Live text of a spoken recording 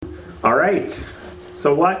All right,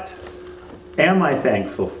 so what am I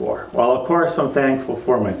thankful for? Well, of course, I'm thankful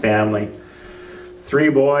for my family. 3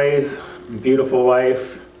 boys, beautiful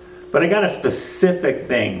wife. But I got a specific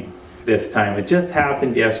thing this time. It just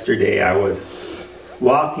happened yesterday. I was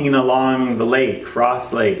walking along the lake,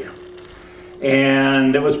 Ross Lake,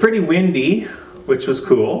 and it was pretty windy, which was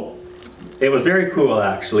cool. It was very cool,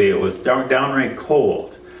 actually. It was downright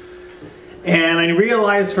cold. And I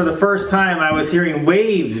realized for the first time I was hearing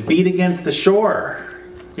waves beat against the shore.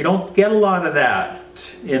 You don't get a lot of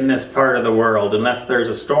that in this part of the world unless there's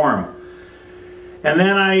a storm. And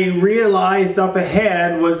then I realized up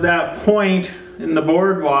ahead was that point in the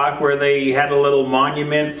boardwalk where they had a little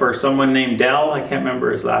monument for someone named Dell. I can't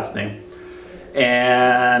remember his last name.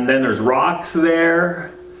 And then there's rocks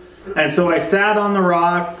there. And so I sat on the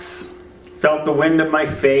rocks, felt the wind in my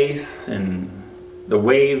face and the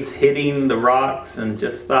waves hitting the rocks, and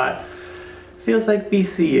just thought, feels like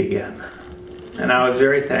BC again. And I was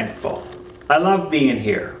very thankful. I love being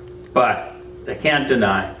here, but I can't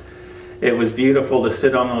deny it was beautiful to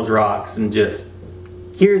sit on those rocks and just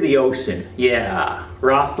hear the ocean. Yeah,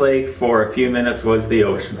 Ross Lake for a few minutes was the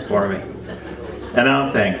ocean for me. And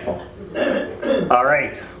I'm thankful. All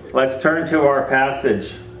right, let's turn to our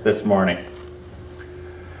passage this morning.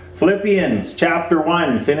 Philippians chapter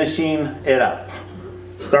 1, finishing it up.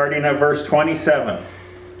 Starting at verse 27.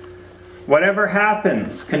 Whatever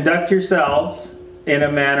happens, conduct yourselves in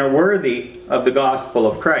a manner worthy of the gospel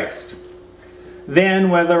of Christ.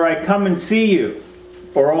 Then, whether I come and see you,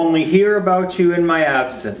 or only hear about you in my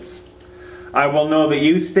absence, I will know that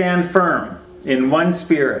you stand firm in one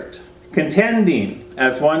spirit, contending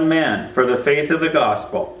as one man for the faith of the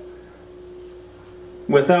gospel,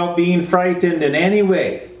 without being frightened in any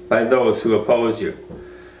way by those who oppose you.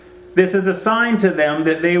 This is a sign to them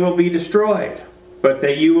that they will be destroyed, but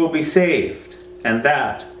that you will be saved, and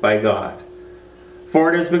that by God.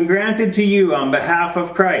 For it has been granted to you on behalf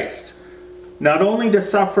of Christ, not only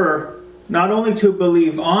to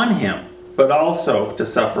believe on him, but also to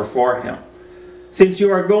suffer for him, since you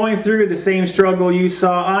are going through the same struggle you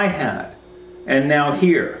saw I had, and now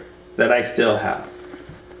hear that I still have.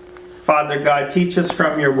 Father God, teach us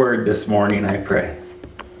from your word this morning, I pray.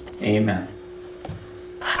 Amen.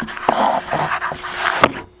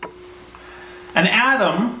 An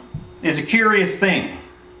atom is a curious thing.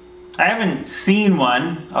 I haven't seen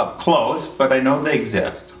one up close, but I know they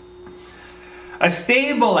exist. A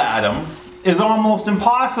stable atom is almost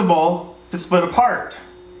impossible to split apart.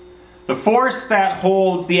 The force that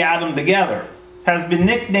holds the atom together has been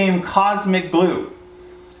nicknamed cosmic glue.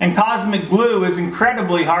 And cosmic glue is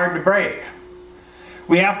incredibly hard to break.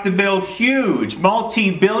 We have to build huge,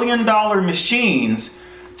 multi-billion-dollar machines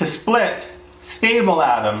to split stable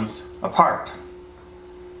atoms apart.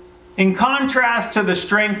 In contrast to the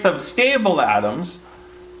strength of stable atoms,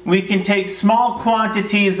 we can take small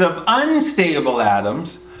quantities of unstable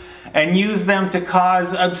atoms and use them to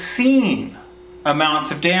cause obscene amounts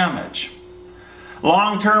of damage.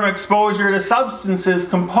 Long-term exposure to substances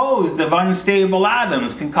composed of unstable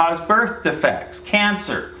atoms can cause birth defects,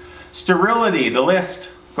 cancer, sterility, the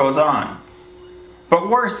list goes on. But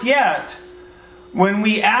worse yet, when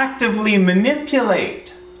we actively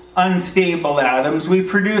manipulate unstable atoms, we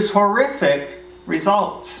produce horrific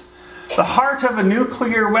results. The heart of a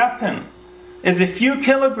nuclear weapon is a few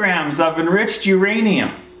kilograms of enriched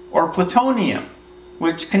uranium or plutonium,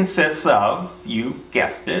 which consists of, you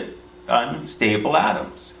guessed it, unstable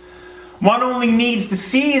atoms. One only needs to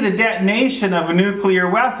see the detonation of a nuclear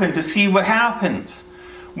weapon to see what happens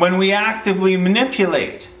when we actively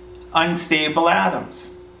manipulate unstable atoms.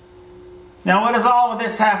 Now, what does all of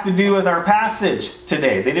this have to do with our passage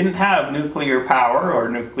today? They didn't have nuclear power or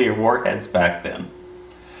nuclear warheads back then.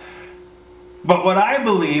 But what I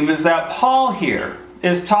believe is that Paul here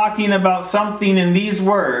is talking about something in these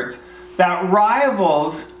words that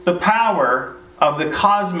rivals the power of the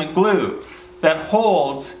cosmic glue that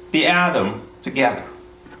holds the atom together.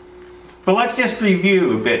 But let's just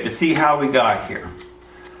review a bit to see how we got here.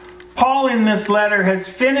 Paul in this letter has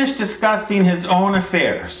finished discussing his own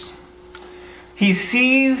affairs. He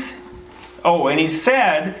sees, and he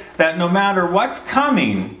said that no matter what's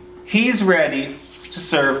coming, he's ready to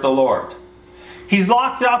serve the Lord. He's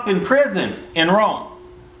locked up in prison in Rome,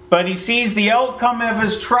 but he sees the outcome of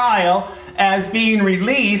his trial as being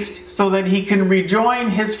released so that he can rejoin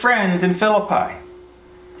his friends in Philippi.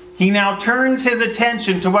 He now turns his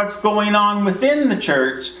attention to what's going on within the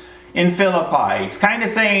church in Philippi. He's kind of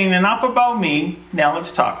saying, enough about me, now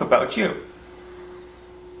let's talk about you.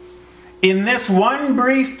 In this one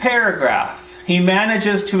brief paragraph, he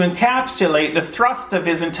manages to encapsulate the thrust of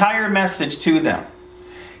his entire message to them.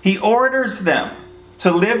 He orders them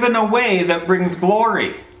to live in a way that brings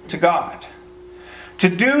glory to God. To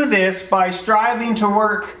do this by striving to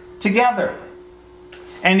work together.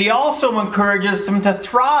 And he also encourages them to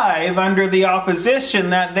thrive under the opposition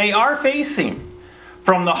that they are facing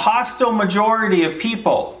from the hostile majority of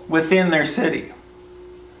people within their city.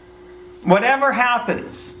 Whatever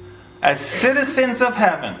happens, as citizens of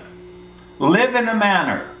heaven, live in a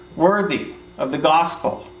manner worthy of the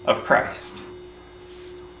gospel of Christ.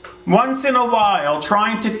 Once in a while,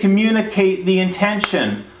 trying to communicate the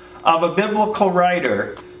intention of a biblical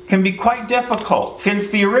writer can be quite difficult, since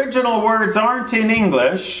the original words aren't in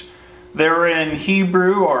English, they're in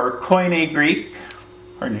Hebrew or Koine Greek.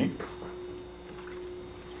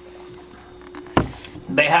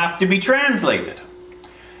 They have to be translated.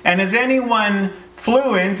 And as anyone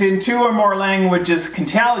fluent in 2 or more languages can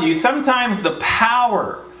tell you, sometimes the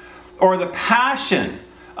power or the passion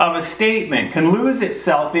of a statement can lose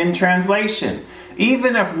itself in translation,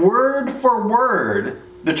 even if word for word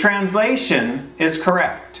the translation is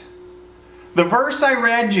correct. The verse I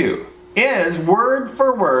read you is word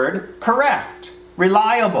for word correct,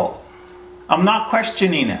 reliable. I'm not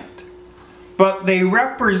questioning it. But these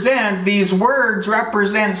words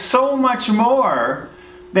represent so much more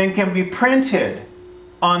than can be printed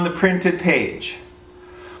on the printed page.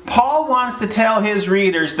 Paul wants to tell his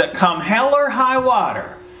readers that come hell or high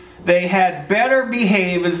water, they had better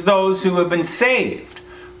behave as those who have been saved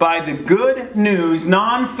by the good news,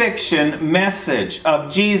 non-fiction message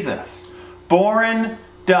of Jesus, born,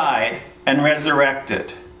 died, and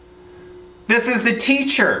resurrected. This is the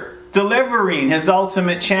teacher delivering his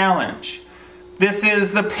ultimate challenge. This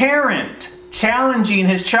is the parent challenging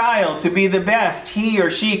his child to be the best he or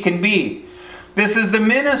she can be. This is the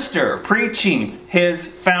minister preaching his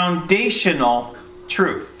foundational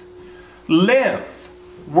truth. Live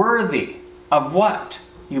worthy of what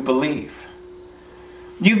you believe.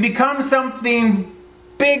 You become something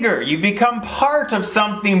bigger. You become part of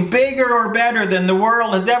something bigger or better than the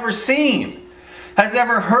world has ever seen, has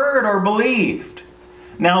ever heard or believed.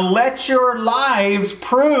 Now let your lives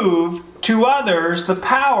prove to others the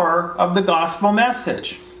power of the gospel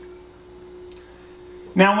message.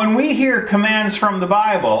 Now, when we hear commands from the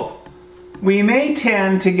Bible, we may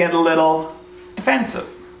tend to get a little defensive.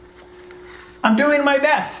 I'm doing my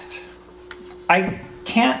best. I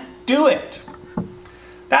can't do it.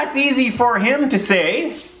 That's easy for him to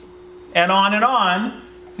say, and on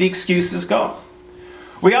the excuses go.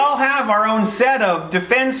 We all have our own set of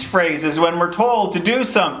defense phrases when we're told to do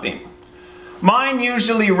something. Mine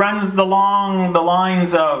usually runs along the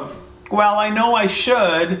lines of, well, I know I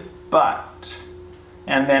should, but,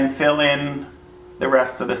 and then fill in the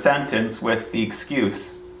rest of the sentence with the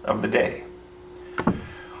excuse of the day.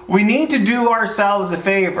 We need to do ourselves a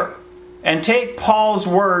favor and take Paul's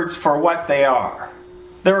words for what they are.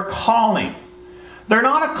 They're a calling. They're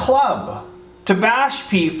not a club to bash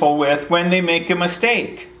people with when they make a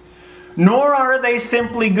mistake. Nor are they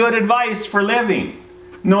simply good advice for living.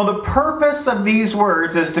 No, the purpose of these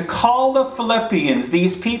words is to call the Philippians,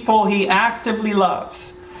 these people he actively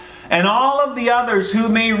loves, and all of the others who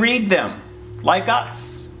may read them, like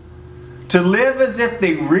us, to live as if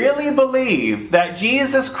they really believe that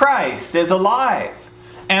Jesus Christ is alive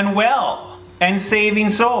and well and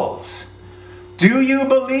saving souls. Do you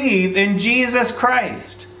believe in Jesus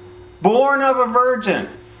Christ, born of a virgin,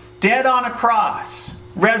 dead on a cross,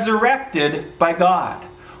 resurrected by God?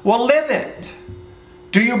 Well, live it.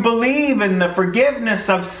 Do you believe in the forgiveness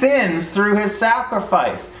of sins through his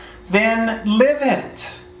sacrifice? Then live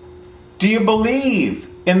it. Do you believe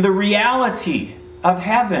in the reality of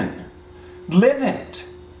heaven? Live it.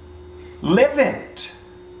 Live it.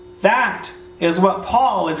 That is what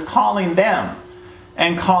Paul is calling them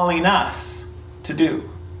and calling us to do.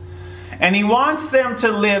 And he wants them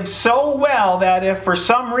to live so well that if for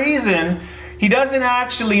some reason he doesn't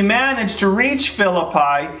actually manage to reach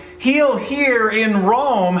Philippi, he'll hear in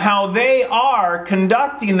Rome how they are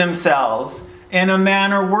conducting themselves in a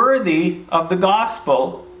manner worthy of the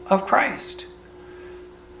gospel of Christ.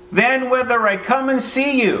 Then whether I come and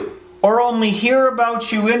see you or only hear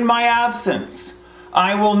about you in my absence,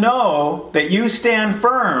 I will know that you stand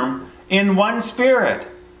firm in one spirit,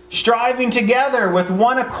 striving together with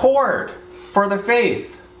one accord for the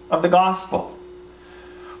faith of the gospel.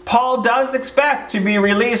 Paul does expect to be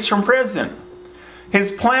released from prison.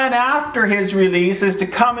 His plan after his release is to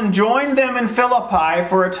come and join them in Philippi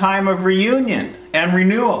for a time of reunion and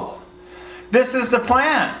renewal. This is the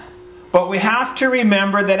plan. But we have to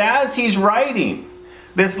remember that as he's writing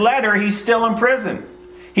this letter, he's still in prison.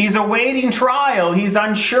 He's awaiting trial. He's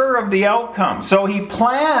unsure of the outcome. So he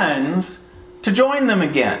plans to join them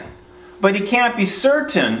again, but he can't be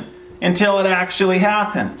certain until it actually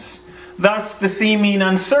happens. Thus the seeming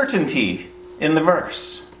uncertainty in the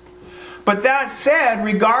verse. But that said,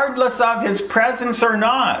 regardless of his presence or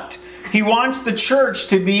not, he wants the church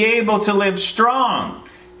to be able to live strong,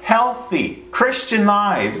 healthy Christian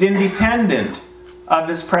lives independent of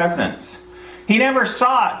his presence. He never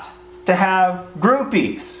sought to have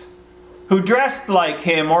groupies who dressed like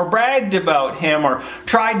him or bragged about him or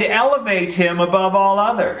tried to elevate him above all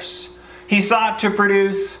others. He sought to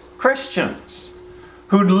produce Christians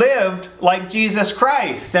who lived like Jesus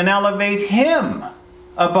Christ and elevate him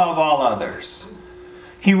above all others.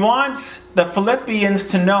 He wants the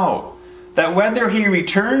Philippians to know that whether he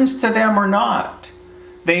returns to them or not,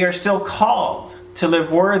 they are still called to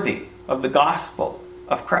live worthy of the gospel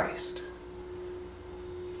of Christ.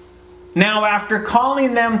 Now, after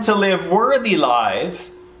calling them to live worthy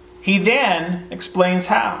lives, he then explains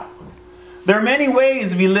how. There are many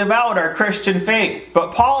ways we live out our Christian faith,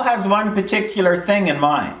 but Paul has one particular thing in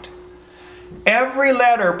mind. Every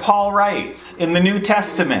letter Paul writes in the New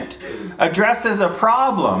Testament addresses a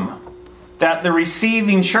problem that the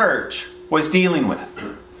receiving church was dealing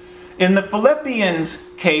with. In the Philippians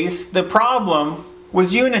case, the problem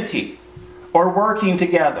was unity, or working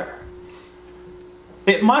together.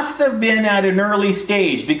 It must have been at an early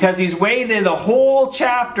stage because he's waited a whole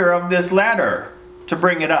chapter of this letter to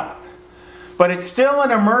bring it up. But it's still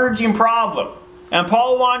an emerging problem, and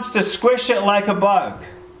Paul wants to squish it like a bug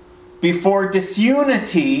before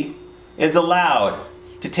disunity is allowed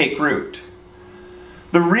to take root.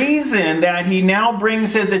 The reason that he now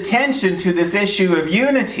brings his attention to this issue of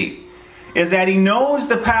unity is that he knows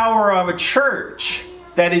the power of a church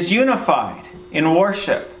that is unified in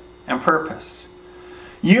worship and purpose.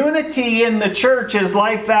 Unity in the church is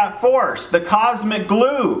like that force, the cosmic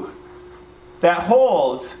glue that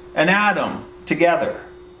holds an atom together.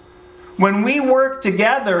 When we work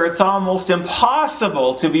together, it's almost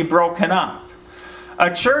impossible to be broken up.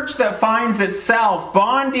 A church that finds itself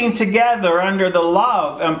bonding together under the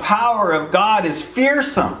love and power of God is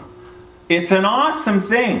fearsome. It's an awesome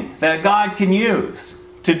thing that God can use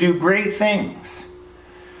to do great things.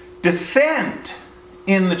 Dissent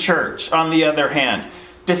in the church, on the other hand,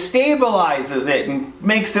 destabilizes it and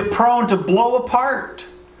makes it prone to blow apart.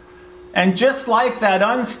 And just like that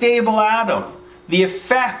unstable atom, the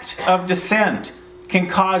effect of dissent can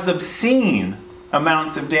cause obscene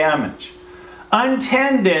amounts of damage.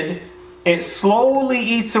 Untended, it slowly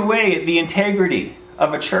eats away at the integrity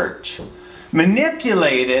of a church.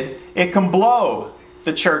 Manipulated, it can blow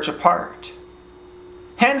the church apart.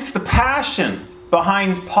 Hence the passion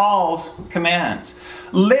behind Paul's commands.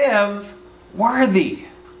 Live worthy.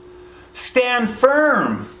 Stand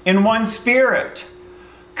firm in one spirit.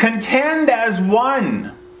 Contend as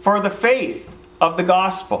one for the faith of the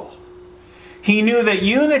gospel. He knew that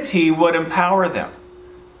unity would empower them,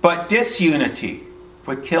 but disunity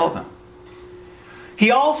would kill them. He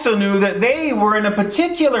also knew that they were in a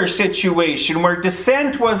particular situation where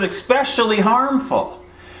dissent was especially harmful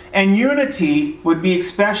and unity would be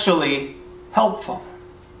especially helpful.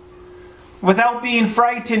 Without being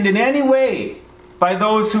frightened in any way by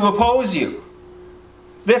those who oppose you,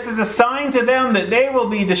 this is a sign to them that they will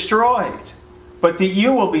be destroyed, but that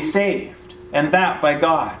you will be saved, and that by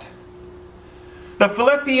God. The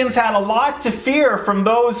Philippians had a lot to fear from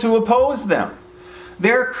those who opposed them.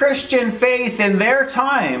 Their Christian faith in their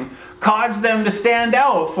time caused them to stand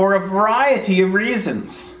out for a variety of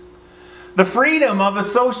reasons. The freedom of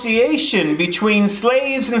association between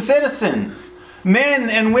slaves and citizens, men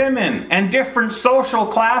and women, and different social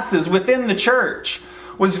classes within the church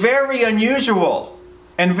was very unusual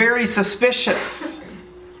and very suspicious.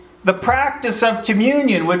 The practice of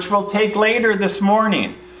communion, which we'll take later this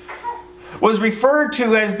morning, was referred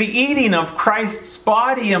to as the eating of Christ's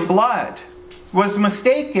body and blood, was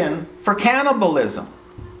mistaken for cannibalism.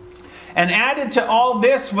 And added to all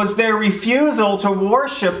this was their refusal to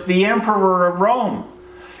worship the Emperor of Rome,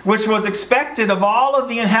 which was expected of all of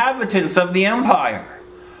the inhabitants of the empire.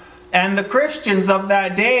 And the Christians of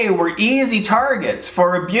that day were easy targets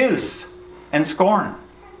for abuse and scorn.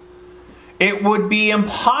 It would be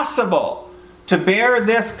impossible to bear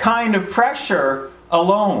this kind of pressure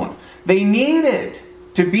alone. They needed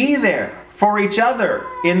to be there for each other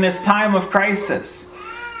in this time of crisis.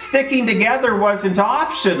 Sticking together wasn't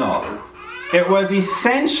optional. It was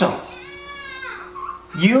essential.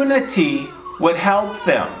 Unity would help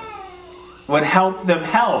them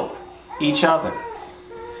help each other.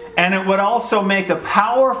 And it would also make a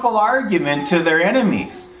powerful argument to their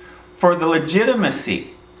enemies for the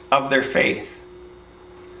legitimacy of their faith.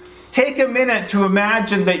 take a minute to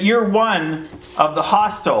imagine that you're one of the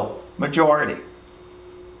hostile majority.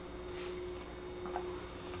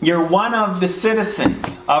 You're one of the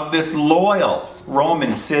citizens of this loyal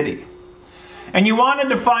Roman city. And you wanted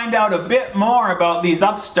to find out a bit more about these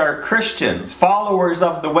upstart Christians, followers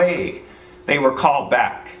of the way they were called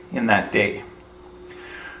back in that day.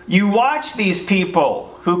 You watch these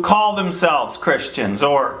people who call themselves Christians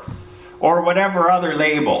or whatever other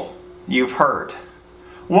label you've heard.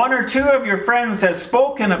 One or two of your friends has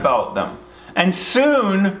spoken about them, and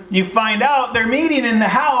soon you find out they're meeting in the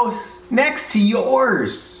house next to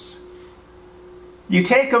yours. You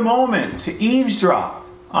take a moment to eavesdrop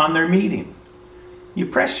on their meeting. You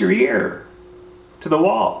press your ear to the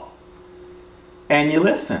wall and you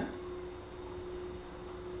listen.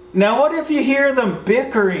 Now what if you hear them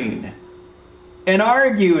bickering and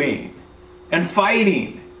arguing and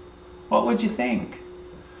fighting? What would you think?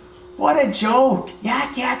 What a joke.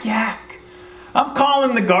 Yak, yak, yak. I'm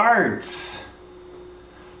calling the guards.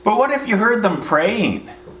 But what if you heard them praying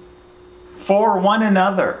for one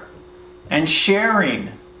another and sharing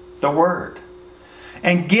the word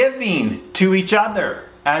and giving to each other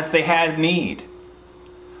as they had need?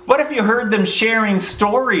 What if you heard them sharing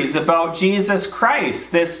stories about Jesus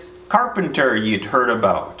Christ, this carpenter you'd heard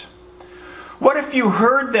about? What if you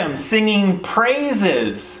heard them singing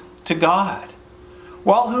praises to God?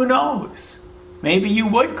 Well, who knows? Maybe you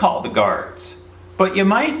would call the guards, but you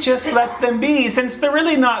might just let them be since they're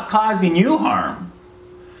really not causing you harm.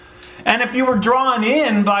 And if you were drawn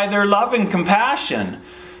in by their love and compassion,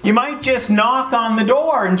 you might just knock on the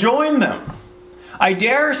door and join them. I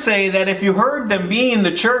dare say that if you heard them being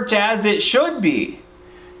the church as it should be,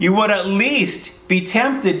 you would at least be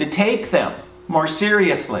tempted to take them more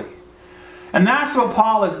seriously. And that's what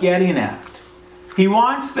Paul is getting at. He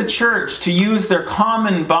wants the church to use their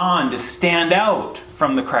common bond to stand out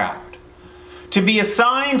from the crowd, to be a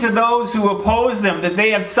sign to those who oppose them that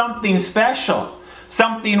they have something special,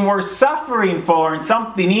 something worth suffering for, and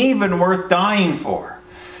something even worth dying for.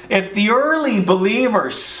 If the early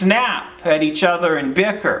believers snap at each other and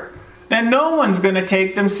bicker, then no one's going to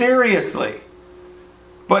take them seriously.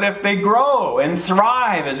 But if they grow and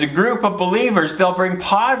thrive as a group of believers, they'll bring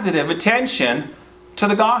positive attention to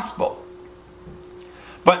the gospel.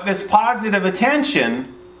 But this positive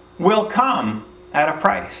attention will come at a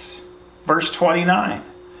price. Verse 29.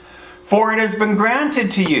 For it has been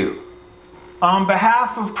granted to you on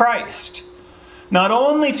behalf of Christ, not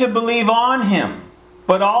only to believe on him,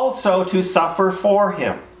 but also to suffer for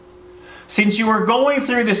him. Since you were going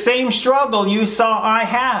through the same struggle you saw I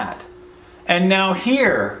had, and now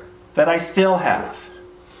hear that I still have.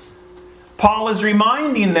 Paul is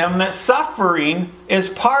reminding them that suffering is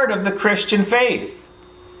part of the Christian faith.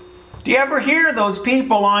 Do you ever hear those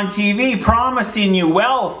people on TV promising you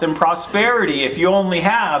wealth and prosperity if you only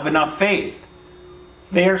have enough faith?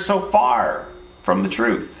 They are so far from the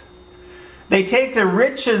truth. They take the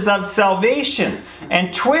riches of salvation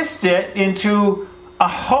and twist it into a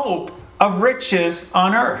hope of riches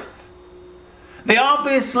on earth. They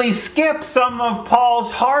obviously skip some of Paul's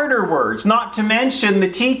harder words, not to mention the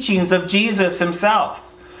teachings of Jesus himself.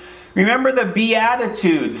 Remember the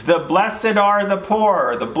Beatitudes, the blessed are the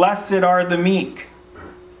poor, the blessed are the meek,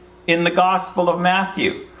 in the Gospel of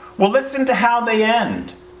Matthew. Well, listen to how they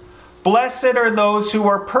end. Blessed are those who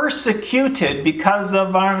are persecuted because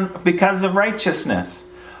of righteousness.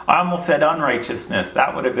 I almost said unrighteousness.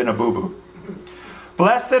 That would have been a boo-boo.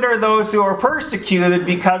 Blessed are those who are persecuted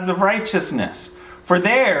because of righteousness, for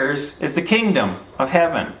theirs is the kingdom of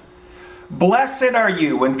heaven. Blessed are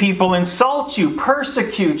you when people insult you,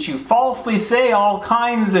 persecute you, falsely say all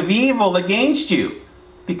kinds of evil against you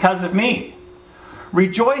because of me.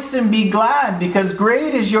 Rejoice and be glad, because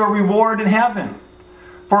great is your reward in heaven.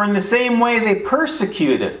 For in the same way they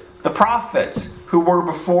persecuted the prophets who were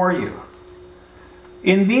before you.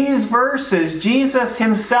 In these verses, Jesus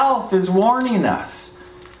himself is warning us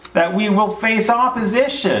that we will face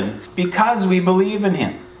opposition because we believe in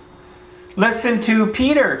him. Listen to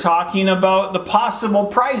Peter talking about the possible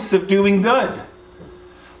price of doing good.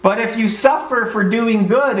 But if you suffer for doing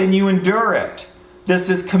good and you endure it, this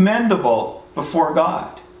is commendable before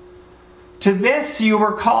God. To this you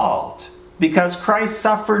were called, because Christ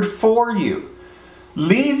suffered for you,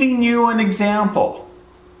 leaving you an example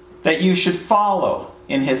that you should follow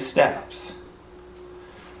in his steps.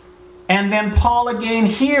 And then Paul again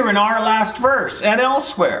here in our last verse and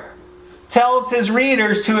elsewhere tells his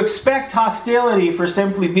readers to expect hostility for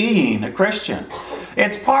simply being a Christian.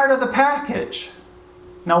 It's part of the package.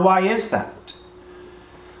 Now, why is that?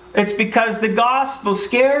 It's because the gospel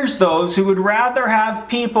scares those who would rather have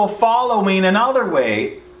people following another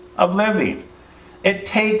way of living. It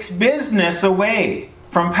takes business away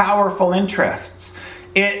from powerful interests.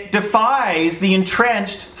 It defies the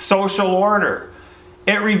entrenched social order.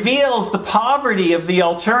 It reveals the poverty of the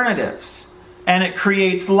alternatives, and it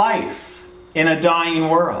creates life in a dying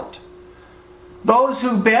world. Those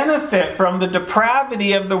who benefit from the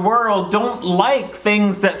depravity of the world don't like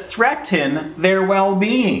things that threaten their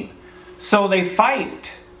well-being, so they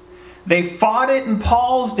fight. They fought it in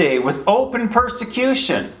Paul's day with open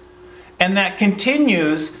persecution, and that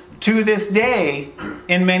continues to this day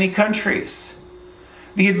in many countries.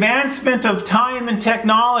 The advancement of time and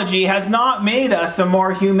technology has not made us a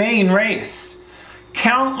more humane race.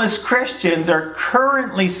 Countless Christians are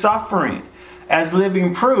currently suffering as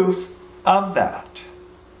living proof of that.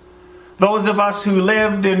 Those of us who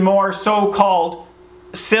lived in more so-called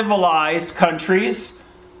civilized countries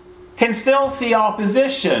can still see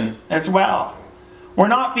opposition as well. We're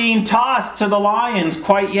not being tossed to the lions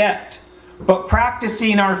quite yet, but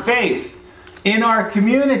practicing our faith in our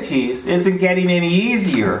communities isn't getting any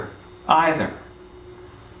easier either.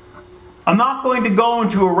 I'm not going to go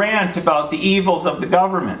into a rant about the evils of the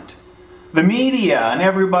government, the media, and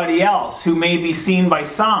everybody else who may be seen by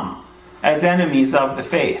some as enemies of the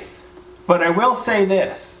faith. But I will say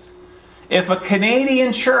this: if a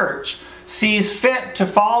Canadian church sees fit to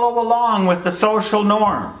follow along with the social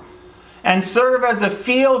norm and serve as a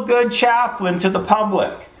feel-good chaplain to the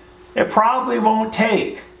public, it probably won't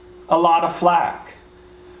take a lot of flack.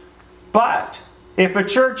 But if a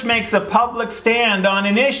church makes a public stand on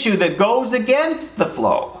an issue that goes against the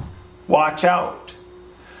flow, watch out.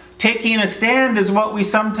 Taking a stand is what we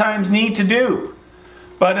sometimes need to do,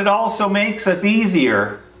 but it also makes us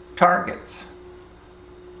easier targets.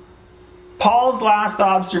 Paul's last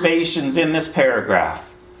observations in this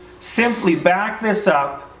paragraph simply back this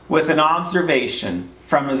up with an observation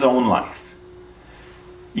from his own life.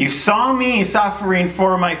 You saw me suffering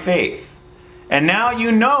for my faith, and now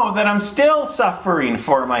you know that I'm still suffering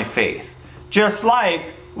for my faith, just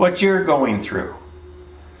like what you're going through.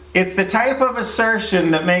 It's the type of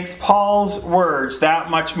assertion that makes Paul's words that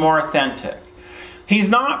much more authentic. He's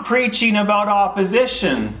not preaching about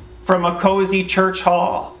opposition from a cozy church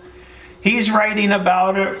hall. He's writing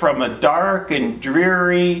about it from a dark and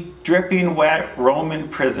dreary, dripping wet Roman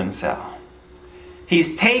prison cell.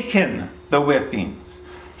 He's taken the whippings.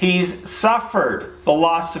 He's suffered the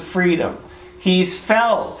loss of freedom. He's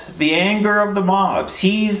felt the anger of the mobs.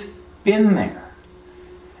 He's been there.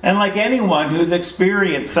 And like anyone who's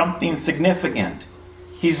experienced something significant,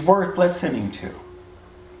 he's worth listening to.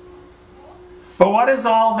 But what does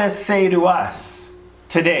all this say to us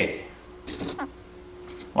today?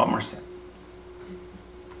 One more sip.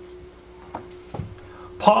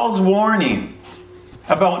 Paul's warning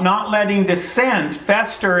about not letting dissent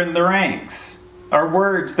fester in the ranks are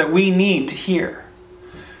words that we need to hear.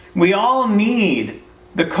 We all need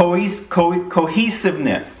the cohesiveness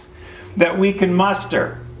that we can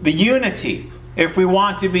muster, the unity, if we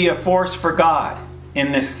want to be a force for God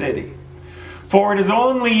in this city. For it is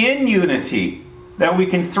only in unity that we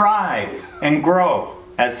can thrive and grow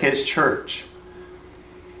as His church.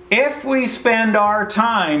 If we spend our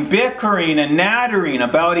time bickering and nattering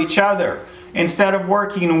about each other instead of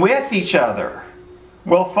working with each other,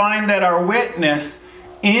 we'll find that our witness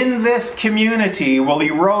in this community will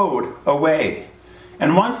erode away.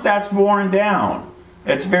 And once that's worn down,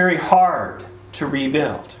 it's very hard to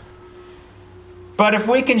rebuild. But if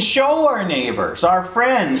we can show our neighbors, our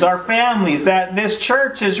friends, our families that this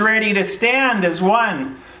church is ready to stand as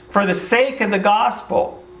one for the sake of the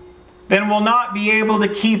gospel, then we'll not be able to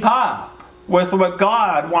keep up with what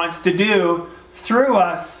God wants to do through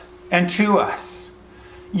us and to us.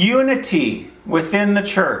 Unity within the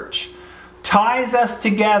church ties us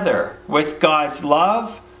together with God's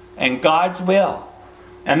love and God's will.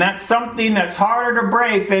 And that's something that's harder to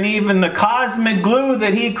break than even the cosmic glue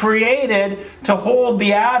that He created to hold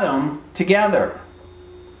the atom together.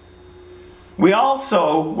 We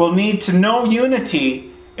also will need to know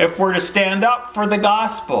unity if we're to stand up for the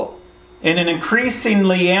gospel in an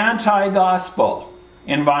increasingly anti-gospel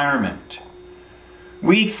environment.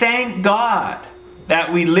 We thank God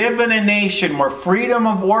that we live in a nation where freedom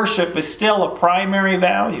of worship is still a primary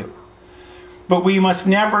value. But we must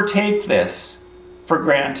never take this for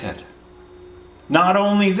granted. Not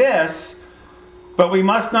only this, but we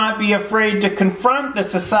must not be afraid to confront the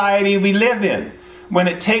society we live in when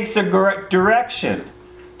it takes a direction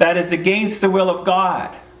that is against the will of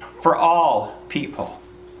God for all people.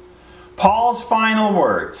 Paul's final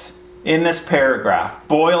words in this paragraph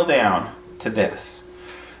boil down to this: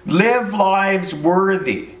 live lives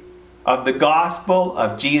worthy of the gospel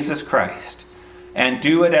of Jesus Christ and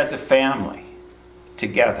do it as a family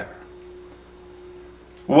together.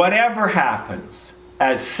 Whatever happens,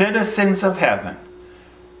 as citizens of heaven,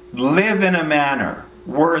 live in a manner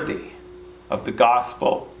worthy of the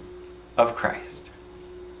gospel of Christ.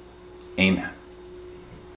 Amen.